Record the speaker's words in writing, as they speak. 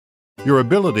Your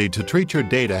ability to treat your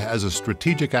data as a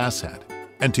strategic asset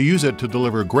and to use it to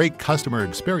deliver great customer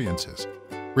experiences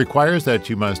requires that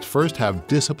you must first have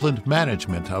disciplined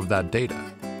management of that data.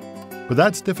 But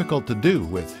that's difficult to do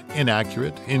with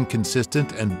inaccurate,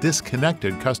 inconsistent, and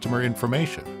disconnected customer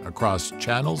information across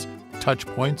channels,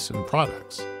 touchpoints, and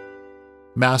products.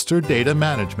 Master Data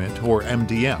Management, or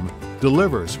MDM,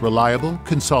 delivers reliable,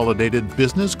 consolidated,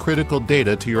 business-critical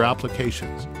data to your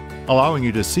applications, allowing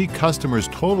you to see customers'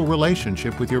 total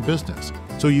relationship with your business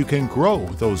so you can grow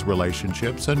those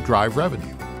relationships and drive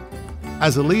revenue.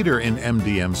 As a leader in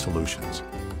MDM solutions,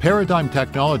 Paradigm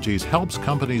Technologies helps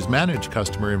companies manage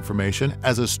customer information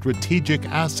as a strategic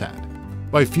asset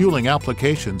by fueling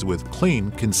applications with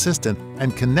clean, consistent,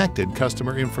 and connected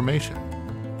customer information,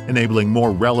 enabling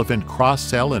more relevant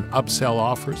cross-sell and upsell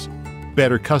offers,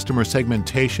 better customer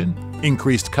segmentation,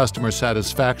 increased customer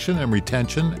satisfaction and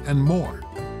retention, and more.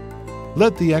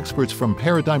 Let the experts from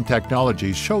Paradigm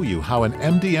Technologies show you how an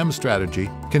MDM strategy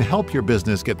can help your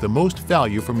business get the most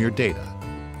value from your data.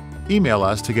 Email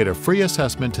us to get a free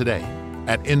assessment today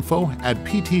at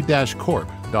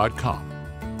info@pt-corp.com.